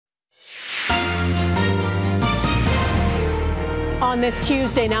On this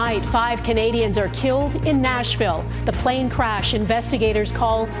Tuesday night, 5 Canadians are killed in Nashville. The plane crash investigators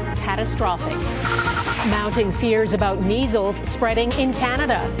call catastrophic. Mounting fears about measles spreading in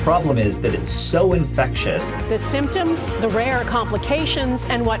Canada. Problem is that it's so infectious. The symptoms, the rare complications,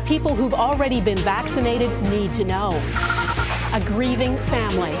 and what people who've already been vaccinated need to know. A grieving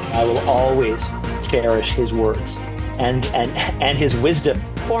family. I will always cherish his words and his wisdom.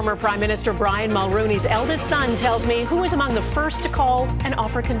 Former Prime Minister Brian Mulroney's eldest son tells me who was among the first to call and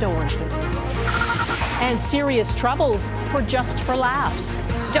offer condolences. And serious troubles for Just for Laughs.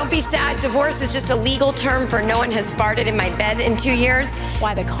 Don't be sad. Divorce is just a legal term for no one has farted in my bed in 2 years.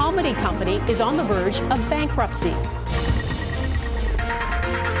 Why the comedy company is on the verge of bankruptcy.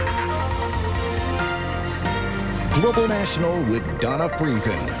 Global National with Donna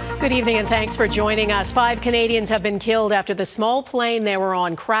Friesen. Good evening and thanks for joining us. 5 Canadians have been killed after the small plane they were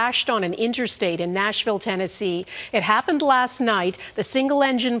on crashed on an interstate in Nashville, Tennessee. It happened last night. The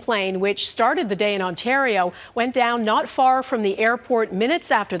single-engine plane, which started the day in Ontario, went down not far from the airport minutes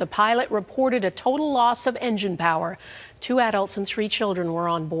after the pilot reported a total loss of engine power. 2 adults and 3 children were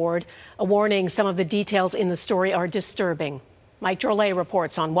on board. A warning, some of the details in the story are disturbing. Mike Drolet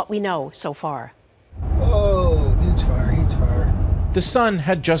reports on what we know so far. Oh, huge fire, huge fire. The sun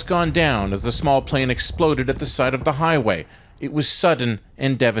had just gone down as the small plane exploded at the side of the highway. It was sudden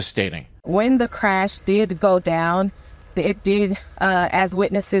and devastating. When the crash did go down, it did, as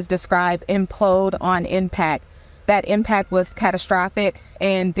witnesses described, implode on impact. That impact was catastrophic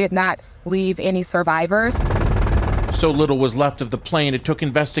and did not leave any survivors. So little was left of the plane, it took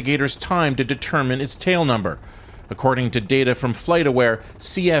investigators time to determine its tail number. According to data from FlightAware,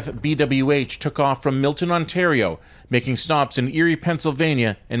 CF-BWH took off from Milton, Ontario, making stops in Erie,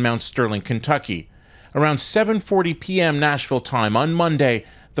 Pennsylvania, and Mount Sterling, Kentucky. Around 7:40 p.m. Nashville time on Monday,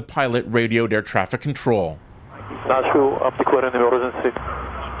 the pilot radioed air traffic control. Nashville, up declaring emergency.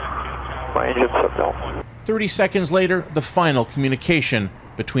 My engine shut down. 30 seconds later, the final communication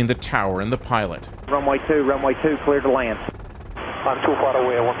between the tower and the pilot. Runway 2, clear to land. I'm too far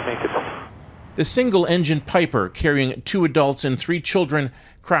away, I won't make it. The single-engine Piper, carrying 2 adults and 3 children,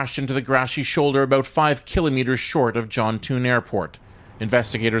 crashed into the grassy shoulder about 5 kilometers short of John Toon Airport.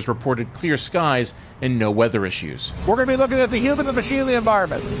 Investigators reported clear skies and no weather issues. We're going to be looking at the human and machine in the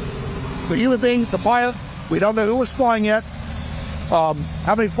environment. The human being, the pilot, we don't know who was flying yet, how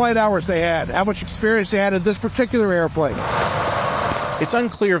many flight hours they had, how much experience they had in this particular airplane. It's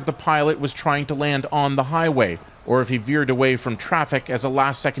unclear if the pilot was trying to land on the highway or if he veered away from traffic as a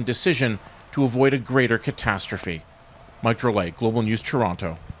last-second decision to avoid a greater catastrophe. Mike Drolet, Global News,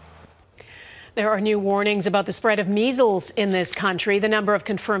 Toronto. There are new warnings about the spread of measles in this country. The number of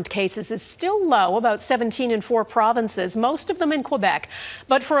confirmed cases is still low, about 17 in 4 provinces, most of them in Quebec.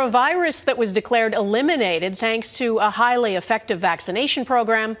 But for a virus that was declared eliminated thanks to a highly effective vaccination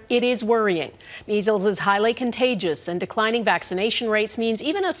program, it is worrying. Measles is highly contagious, and declining vaccination rates means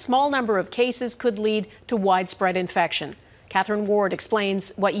even a small number of cases could lead to widespread infection. Katherine Ward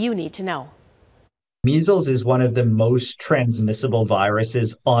explains what you need to know. Measles is one of the most transmissible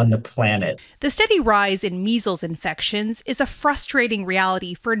viruses on the planet. The steady rise in measles infections is a frustrating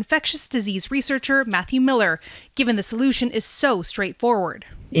reality for infectious disease researcher Matthew Miller, given the solution is so straightforward.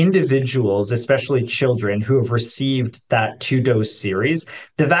 Individuals, especially children who have received that 2-dose series,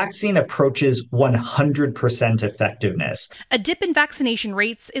 the vaccine approaches 100% effectiveness. A dip in vaccination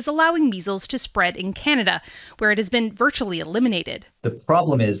rates is allowing measles to spread in Canada, where it has been virtually eliminated. The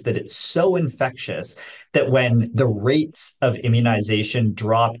problem is that it's so infectious that when the rates of immunization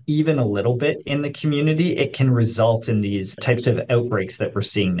drop even a little bit in the community, it can result in these types of outbreaks that we're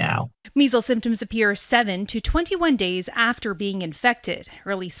seeing now. Measles symptoms appear 7 to 21 days after being infected.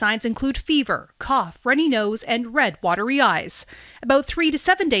 Early signs include fever, cough, runny nose, and red, watery eyes. About 3 to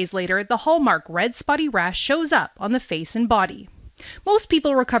 7 days later, the hallmark red spotty rash shows up on the face and body. Most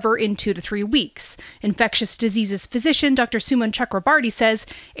people recover in 2 to 3 weeks. Infectious diseases physician Dr. Suman Chakrabarty says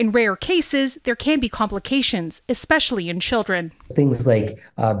in rare cases, there can be complications, especially in children. Things like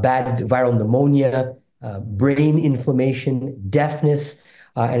bad viral pneumonia, brain inflammation, deafness,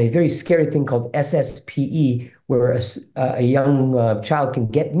 and a very scary thing called SSPE, where a young child can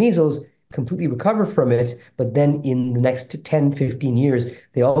get measles, completely recover from it, but then in the next 10, 15 years,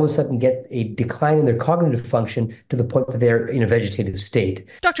 they all of a sudden get a decline in their cognitive function to the point that they're in a vegetative state.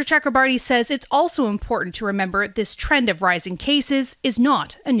 Dr. Chakrabarty says it's also important to remember this trend of rising cases is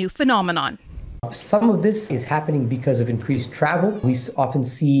not a new phenomenon. Some of this is happening because of increased travel. We often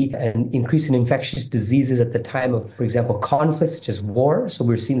see an increase in infectious diseases at the time of, for example, conflicts, such as war. So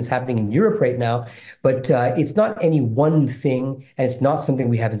we're seeing this happening in Europe right now. But it's not any one thing, and it's not something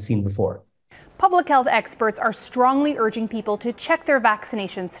we haven't seen before. Public health experts are strongly urging people to check their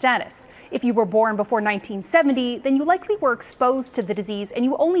vaccination status. If you were born before 1970, then you likely were exposed to the disease and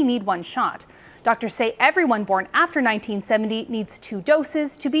you only need one shot. Doctors say everyone born after 1970 needs 2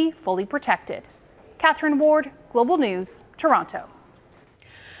 doses to be fully protected. Katherine Ward, Global News, Toronto.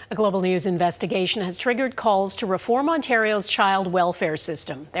 A Global News investigation has triggered calls to reform Ontario's child welfare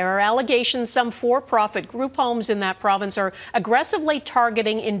system. There are allegations some for-profit group homes in that province are aggressively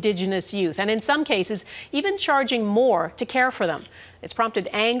targeting Indigenous youth and in some cases even charging more to care for them. It's prompted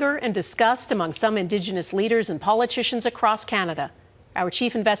anger and disgust among some Indigenous leaders and politicians across Canada. Our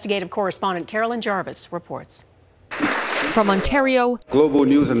chief investigative correspondent Carolyn Jarvis reports. From Ontario, Global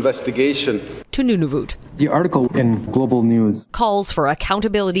News investigation to Nunavut. The article in Global News calls for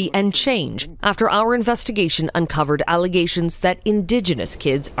accountability and change after our investigation uncovered allegations that Indigenous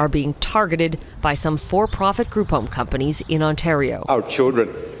kids are being targeted by some for-profit group home companies in Ontario. Our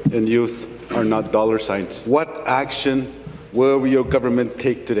children and youth are not dollar signs. What action will your government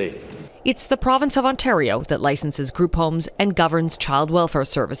take today? It's the province of Ontario that licenses group homes and governs child welfare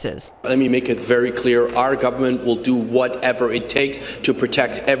services. Let me make it very clear, our government will do whatever it takes to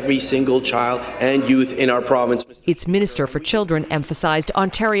protect every single child and youth in our province. Its Minister for Children emphasized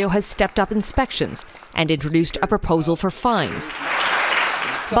Ontario has stepped up inspections and introduced a proposal for fines.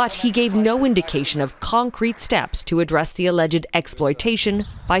 But he gave no indication of concrete steps to address the alleged exploitation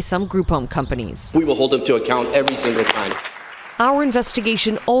by some group home companies. We will hold them to account every single time. Our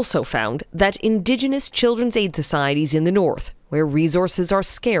investigation also found that Indigenous children's aid societies in the north, where resources are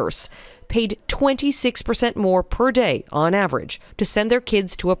scarce, paid 26% more per day on average to send their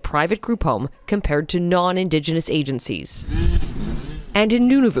kids to a private group home compared to non-Indigenous agencies. And in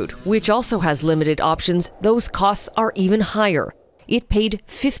Nunavut, which also has limited options, those costs are even higher. It paid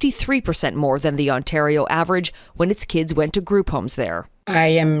 53% more than the Ontario average when its kids went to group homes there. I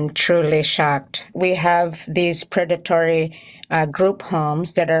am truly shocked. We have these predatory group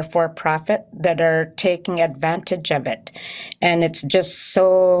homes that are for profit that are taking advantage of it. And it's just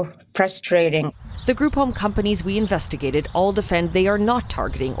so frustrating. The group home companies we investigated all defend they are not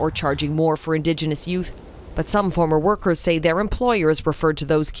targeting or charging more for Indigenous youth. But some former workers say their employers referred to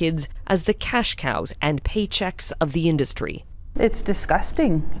those kids as the cash cows and paychecks of the industry. It's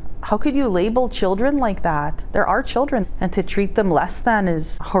disgusting. How could you label children like that? There are children, and to treat them less than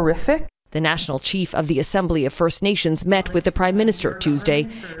is horrific. The National Chief of the Assembly of First Nations met with the Prime Minister Tuesday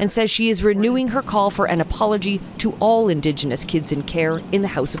and says she is renewing her call for an apology to all Indigenous kids in care in the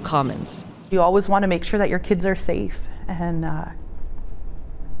House of Commons. You always want to make sure that your kids are safe, and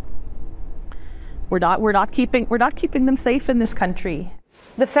we're not keeping them safe in this country.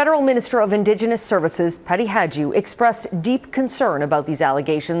 The Federal Minister of Indigenous Services, Patty Hadju, expressed deep concern about these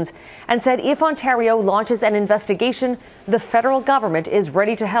allegations and said if Ontario launches an investigation, the federal government is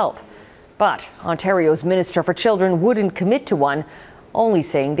ready to help. But Ontario's Minister for Children wouldn't commit to one, only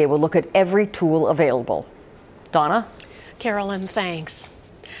saying they will look at every tool available. Donna? Carolyn, thanks.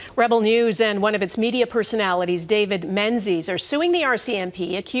 Rebel News and one of its media personalities, David Menzies, are suing the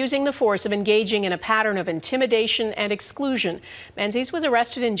RCMP, accusing the force of engaging in a pattern of intimidation and exclusion. Menzies was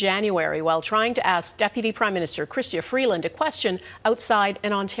arrested in January while trying to ask Deputy Prime Minister Chrystia Freeland a question outside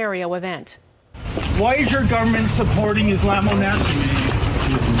an Ontario event. Why is your government supporting Islamo-nationalism?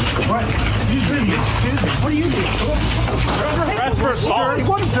 What? Excuse me. What are you doing? You're under arrest for assault.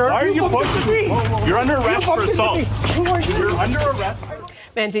 Why are you pushing me? You're under arrest for assault. You're under arrest.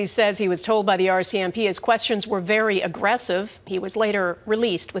 Menzies says he was told by the RCMP his questions were very aggressive. He was later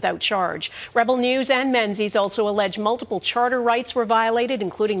released without charge. Rebel News and Menzies also allege multiple charter rights were violated,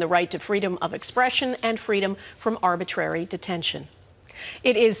 including the right to freedom of expression and freedom from arbitrary detention.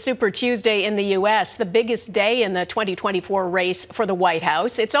 It is Super Tuesday in the U.S., the biggest day in the 2024 race for the White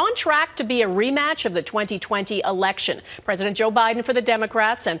House. It's on track to be a rematch of the 2020 election. President Joe Biden for the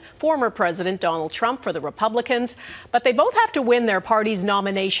Democrats and former President Donald Trump for the Republicans. But they both have to win their party's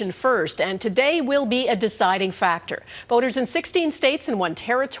nomination first, and today will be a deciding factor. Voters in 16 states and 1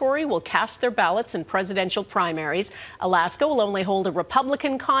 territory will cast their ballots in presidential primaries. Alaska will only hold a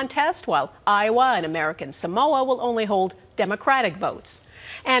Republican contest, while Iowa and American Samoa will only hold Democratic votes.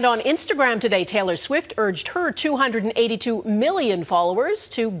 And on Instagram today, Taylor Swift urged her 282 million followers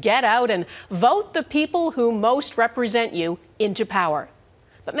to get out and vote the people who most represent you into power.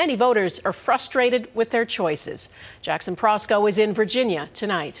 But many voters are frustrated with their choices. Jackson Proskow is in Virginia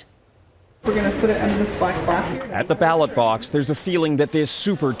tonight. We're going to put it under this black flap here. At the ballot box, there's a feeling that this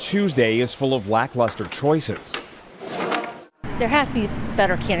Super Tuesday is full of lackluster choices. There has to be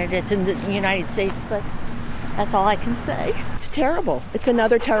better candidates in the United States, but that's all I can say. It's terrible. It's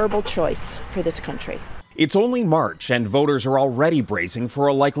another terrible choice for this country. It's only March, and voters are already bracing for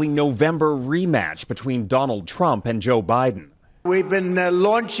a likely November rematch between Donald Trump and Joe Biden. We've been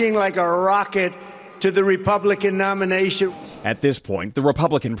launching like a rocket to the Republican nomination. At this point, the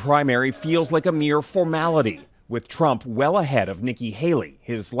Republican primary feels like a mere formality, with Trump well ahead of Nikki Haley,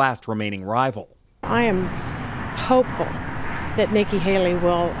 his last remaining rival. I am hopeful that Nikki Haley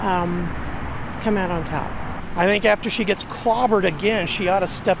will come out on top. I think after she gets clobbered again, she ought to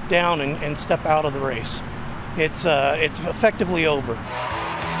step down and step out of the race. It's effectively over.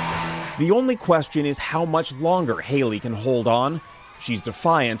 The only question is how much longer Haley can hold on. She's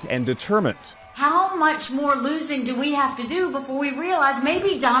defiant and determined. How much more losing do we have to do before we realize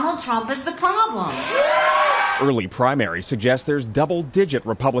maybe Donald Trump is the problem? Early primaries suggest there's double-digit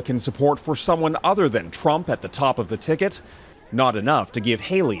Republican support for someone other than Trump at the top of the ticket. Not enough to give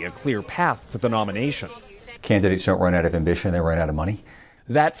Haley a clear path to the nomination. Candidates don't run out of ambition, they run out of money.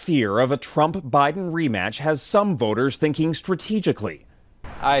 That fear of a Trump-Biden rematch has some voters thinking strategically.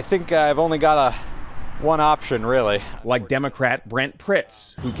 I think I've only got one option, really. Like Democrat Brent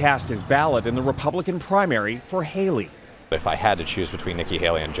Pritz, who cast his ballot in the Republican primary for Haley. If I had to choose between Nikki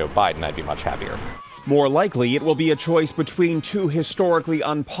Haley and Joe Biden, I'd be much happier. More likely, it will be a choice between two historically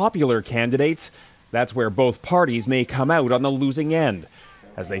unpopular candidates. That's where both parties may come out on the losing end,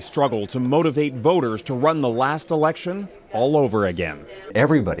 as they struggle to motivate voters to run the last election all over again.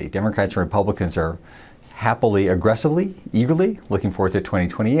 Everybody, Democrats and Republicans, are happily, aggressively, eagerly looking forward to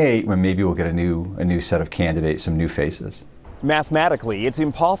 2028, when maybe we'll get a new set of candidates, some new faces. Mathematically, it's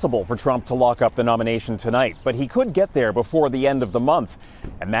impossible for Trump to lock up the nomination tonight, but he could get there before the end of the month.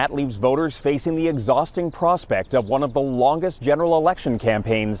 And that leaves voters facing the exhausting prospect of one of the longest general election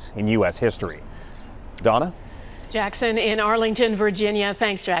campaigns in U.S. history. Donna? Jackson in Arlington, Virginia.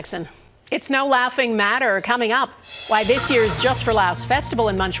 Thanks, Jackson. It's no laughing matter. Coming up, why this year's Just for Laughs festival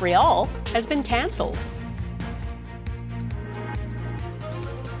in Montreal has been canceled.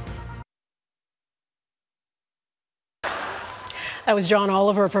 That was John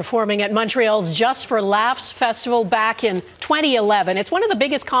Oliver performing at Montreal's Just for Laughs festival back in 2011. It's one of the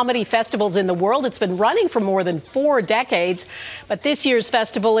biggest comedy festivals in the world. It's been running for more than 4 decades. But this year's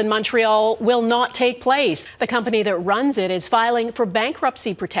festival in Montreal will not take place. The company that runs it is filing for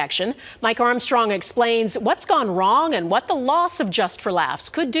bankruptcy protection. Mike Armstrong explains what's gone wrong and what the loss of Just for Laughs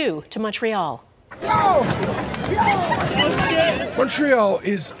could do to Montreal. Montreal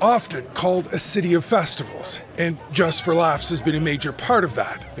is often called a city of festivals, and Just for Laughs has been a major part of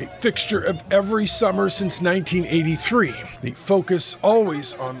that, a fixture of every summer since 1983. The focus,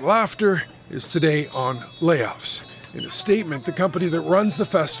 always on laughter, is today on layoffs. In a statement, the company that runs the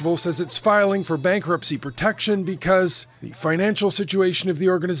festival says it's filing for bankruptcy protection because the financial situation of the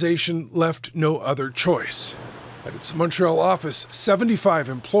organization left no other choice. At its Montreal office, 75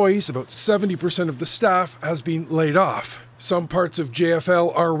 employees, about 70% of the staff, has been laid off. Some parts of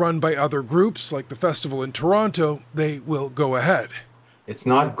JFL are run by other groups, like the festival in Toronto. They will go ahead. It's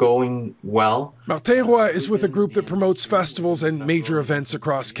not going well. Martin Roy is with a group that promotes festivals and major events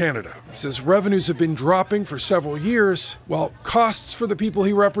across Canada. He says revenues have been dropping for several years, while costs for the people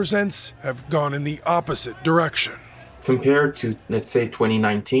he represents have gone in the opposite direction. Compared to, let's say,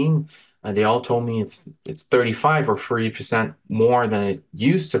 2019, they all told me it's 35 or 40% more than it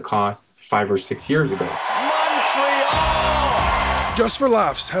used to cost 5 or 6 years ago. Just for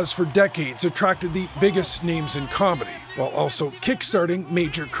Laughs has for decades attracted the biggest names in comedy, while also kickstarting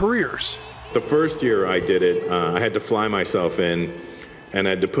major careers. The first year I did it, I had to fly myself in, and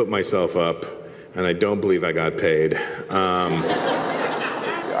I had to put myself up, and I don't believe I got paid.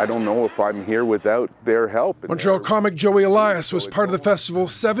 I don't know if I'm here without their help. Montreal comic Joey Elias was part of the festival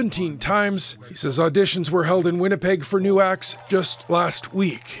 17 times. He says auditions were held in Winnipeg for new acts just last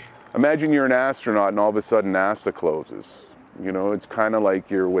week. Imagine you're an astronaut and all of a sudden NASA closes. You know, it's kind of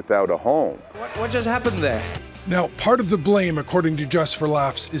like you're without a home. What just happened there? Now, part of the blame, according to Just for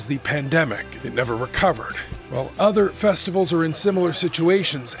Laughs, is the pandemic. It never recovered. While other festivals are in similar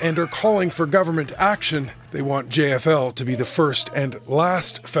situations and are calling for government action, they want JFL to be the first and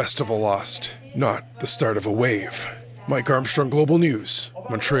last festival lost, not the start of a wave. Mike Armstrong, Global News,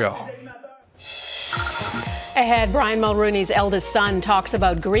 Montreal. Ahead, Brian Mulrooney's eldest son talks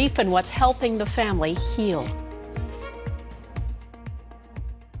about grief and what's helping the family heal.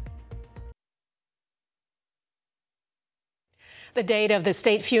 The date of the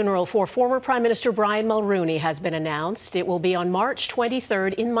state funeral for former Prime Minister Brian Mulroney has been announced. It will be on March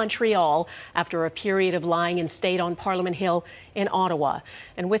 23rd in Montreal after a period of lying in state on Parliament Hill in Ottawa.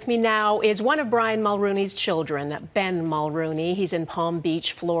 And with me now is one of Brian Mulroney's children, Ben Mulroney. He's in Palm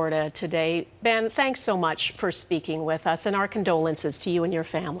Beach, Florida today. Ben, thanks so much for speaking with us, and our condolences to you and your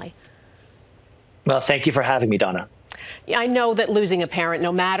family. Well, thank you for having me, Donna. I know that losing a parent,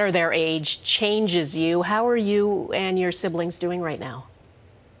 no matter their age, changes you. How are you and your siblings doing right now?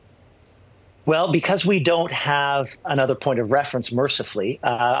 Well, because we don't have another point of reference, mercifully,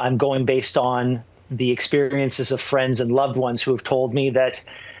 I'm going based on the experiences of friends and loved ones who have told me that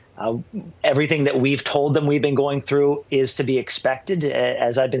everything that we've told them we've been going through is to be expected.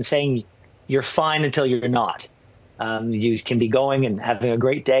 As I've been saying, you're fine until you're not. You can be going and having a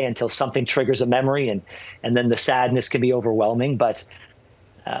great day until something triggers a memory, and then the sadness can be overwhelming. But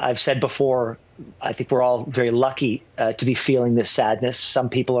I've said before, I think we're all very lucky to be feeling this sadness. Some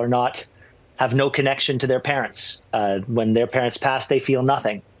people have no connection to their parents. When their parents pass, they feel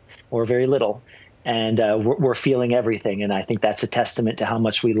nothing or very little. And we're feeling everything. And I think that's a testament to how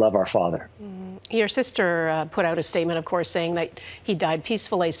much we love our father. Your sister put out a statement, of course, saying that he died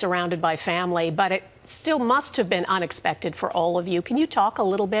peacefully, surrounded by family, but it still must have been unexpected for all of you. Can you talk a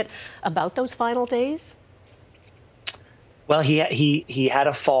little bit about those final days? Well, he had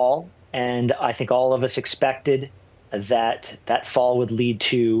a fall, and I think all of us expected that fall would lead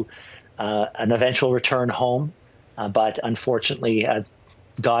to an eventual return home. But unfortunately,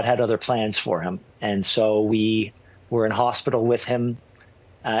 God had other plans for him. And so we were in hospital with him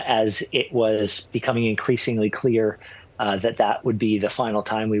as it was becoming increasingly clear that would be the final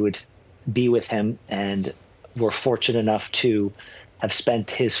time we would be with him. And we're fortunate enough to have spent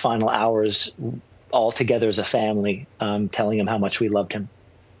his final hours all together as a family, telling him how much we loved him.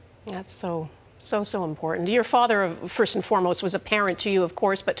 That's so important. Your father, first and foremost, was a parent to you, of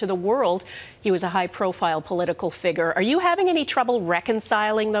course, but to the world, he was a high-profile political figure. Are you having any trouble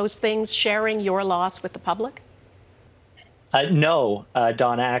reconciling those things, sharing your loss with the public? No,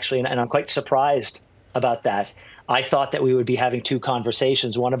 Donna, actually, and I'm quite surprised about that. I thought that we would be having two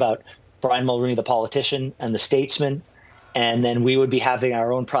conversations, one about Brian Mulroney, the politician, and the statesman, and then we would be having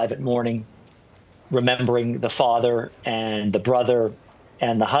our own private mourning, remembering the father and the brother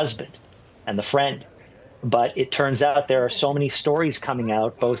and the husband and the friend. But it turns out there are so many stories coming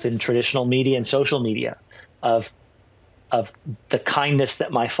out, both in traditional media and social media, of the kindness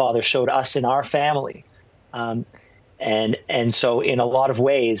that my father showed us in our family. And so in a lot of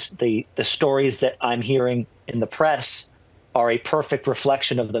ways, the stories that I'm hearing in the press are a perfect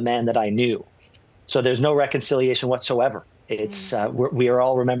reflection of the man that I knew. So there's no reconciliation whatsoever. It's we are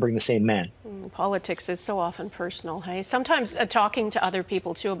all remembering the same man. Politics is so often personal, hey? Sometimes talking to other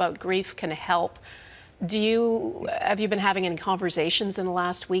people, too, about grief can help. Have you been having any conversations in the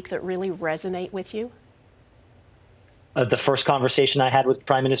last week that really resonate with you? The first conversation I had with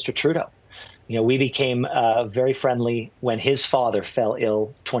Prime Minister Trudeau. You know, we became very friendly when his father fell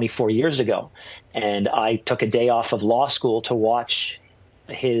ill 24 years ago. And I took a day off of law school to watch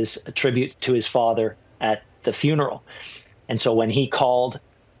his tribute to his father at the funeral. And so when he called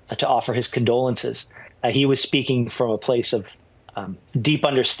to offer his condolences, he was speaking from a place of deep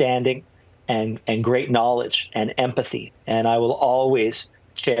understanding and great knowledge and empathy. And I will always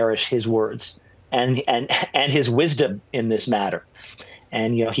cherish his words and his wisdom in this matter.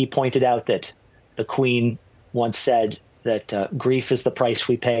 And, you know, he pointed out that the Queen once said that grief is the price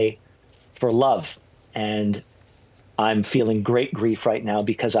we pay for love. And I'm feeling great grief right now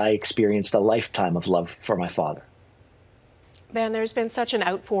because I experienced a lifetime of love for my father. Ben, there's been such an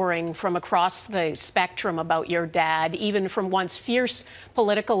outpouring from across the spectrum about your dad, even from once fierce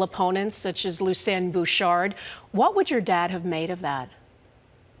political opponents such as Lucien Bouchard. What would your dad have made of that?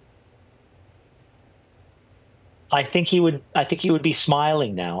 I think he would be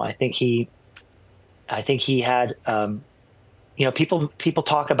smiling now. I think he had, you know, people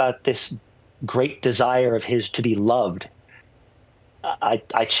talk about this great desire of his to be loved.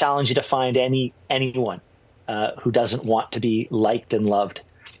 I challenge you to find anyone who doesn't want to be liked and loved,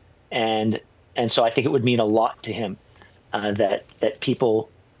 and so I think it would mean a lot to him that people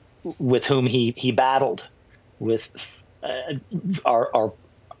with whom he battled with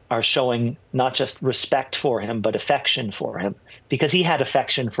are showing not just respect for him, but affection for him, because he had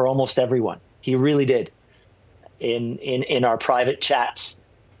affection for almost everyone. He really did. In our private chats,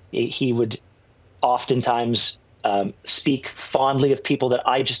 he would oftentimes speak fondly of people that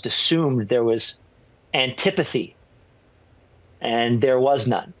I just assumed there was antipathy, and there was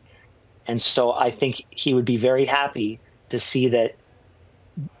none. And so I think he would be very happy to see that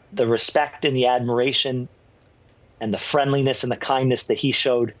the respect and the admiration and the friendliness and the kindness that he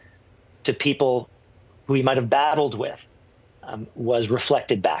showed to people who he might have battled with was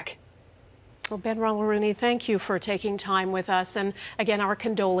reflected back. Well, Ben Mulroney, thank you for taking time with us. And again, our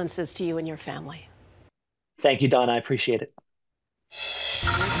condolences to you and your family. Thank you, Don. I appreciate it.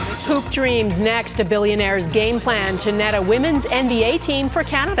 Hoop Dreams next, a billionaire's game plan to net a women's NBA team for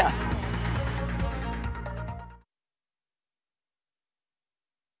Canada.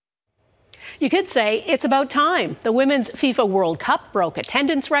 You could say it's about time. The Women's FIFA World Cup broke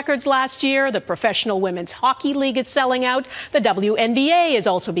attendance records last year. The Professional Women's Hockey League is selling out. The WNBA is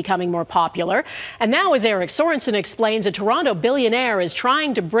also becoming more popular. And now, as Eric Sorensen explains, a Toronto billionaire is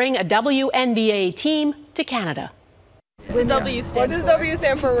trying to bring a WNBA team to Canada. What does W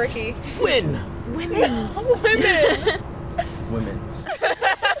stand for, Ricky? Win. Women's. Women. Women's.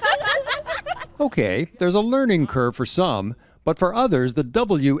 Okay, there's a learning curve for some, but for others, the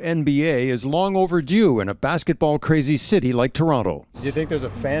WNBA is long overdue in a basketball-crazy city like Toronto. Do you think there's a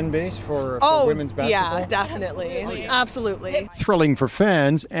fan base for women's basketball? Yeah, definitely. Absolutely. Thrilling for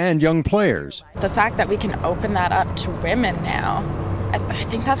fans and young players. The fact that we can open that up to women now, I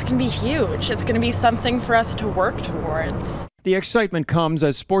think that's going to be huge. It's going to be something for us to work towards. The excitement comes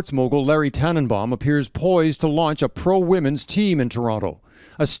as sports mogul Larry Tannenbaum appears poised to launch a pro-women's team in Toronto.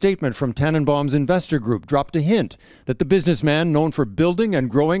 A statement from Tannenbaum's investor group dropped a hint that the businessman, known for building and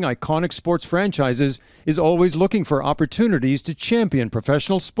growing iconic sports franchises, is always looking for opportunities to champion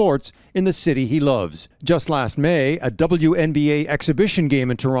professional sports in the city he loves. Just last May, a WNBA exhibition game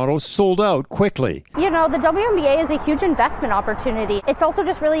in Toronto sold out quickly. You know, the WNBA is a huge investment opportunity. It's also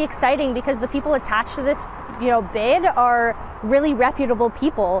just really exciting because the people attached to this bid are really reputable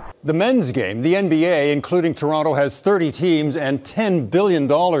people. The men's game, the NBA, including Toronto, has 30 teams and $10 billion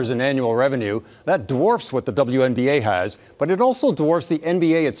in annual revenue. That dwarfs what the WNBA has, but it also dwarfs the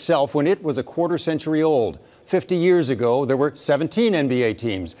NBA itself when it was a quarter century old. 50 years ago, there were 17 NBA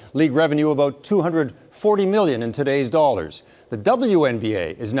teams, league revenue about $240 million in today's dollars. The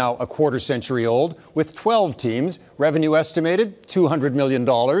WNBA is now a quarter century old with 12 teams, revenue estimated $200 million.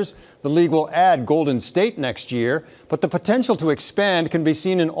 The league will add Golden State next year, but the potential to expand can be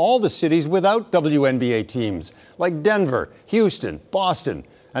seen in all the cities without WNBA teams, like Denver, Houston, Boston,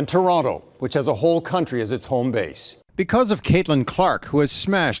 and Toronto, which has a whole country as its home base. Because of Caitlin Clark, who has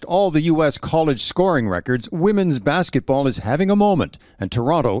smashed all the U.S. college scoring records, women's basketball is having a moment, and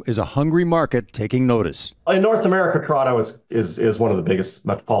Toronto is a hungry market taking notice. In North America, Toronto is one of the biggest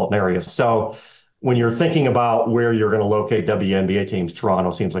metropolitan areas. So when you're thinking about where you're going to locate WNBA teams,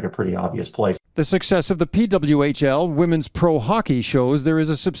 Toronto seems like a pretty obvious place. The success of the PWHL women's pro hockey shows there is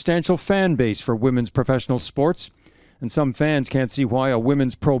a substantial fan base for women's professional sports. And some fans can't see why a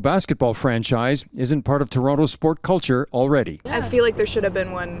women's pro basketball franchise isn't part of Toronto's sport culture already. I feel like there should have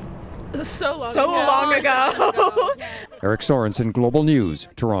been one so long ago. Eric Sorensen, Global News,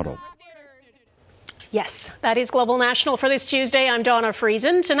 Toronto. Yes, that is Global National for this Tuesday. I'm Donna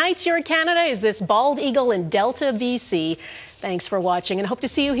Friesen. Tonight's Your Canada is this bald eagle in Delta, BC. Thanks for watching and hope to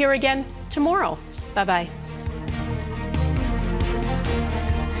see you here again tomorrow. Bye-bye.